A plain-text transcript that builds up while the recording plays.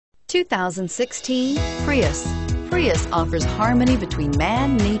2016 Prius. Prius offers harmony between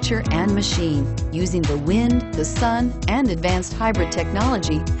man, nature, and machine. Using the wind, the sun, and advanced hybrid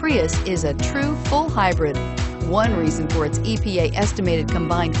technology, Prius is a true full hybrid. One reason for its EPA estimated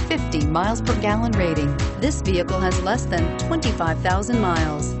combined 50 miles per gallon rating. This vehicle has less than 25,000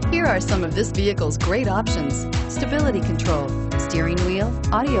 miles. Here are some of this vehicle's great options: stability control, steering wheel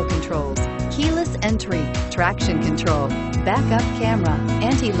audio controls, keyless entry, traction control, backup camera,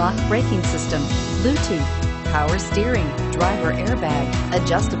 anti-lock braking system, Bluetooth, power steering, driver airbag,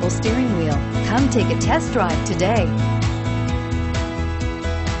 adjustable steering wheel. Come take a test drive today.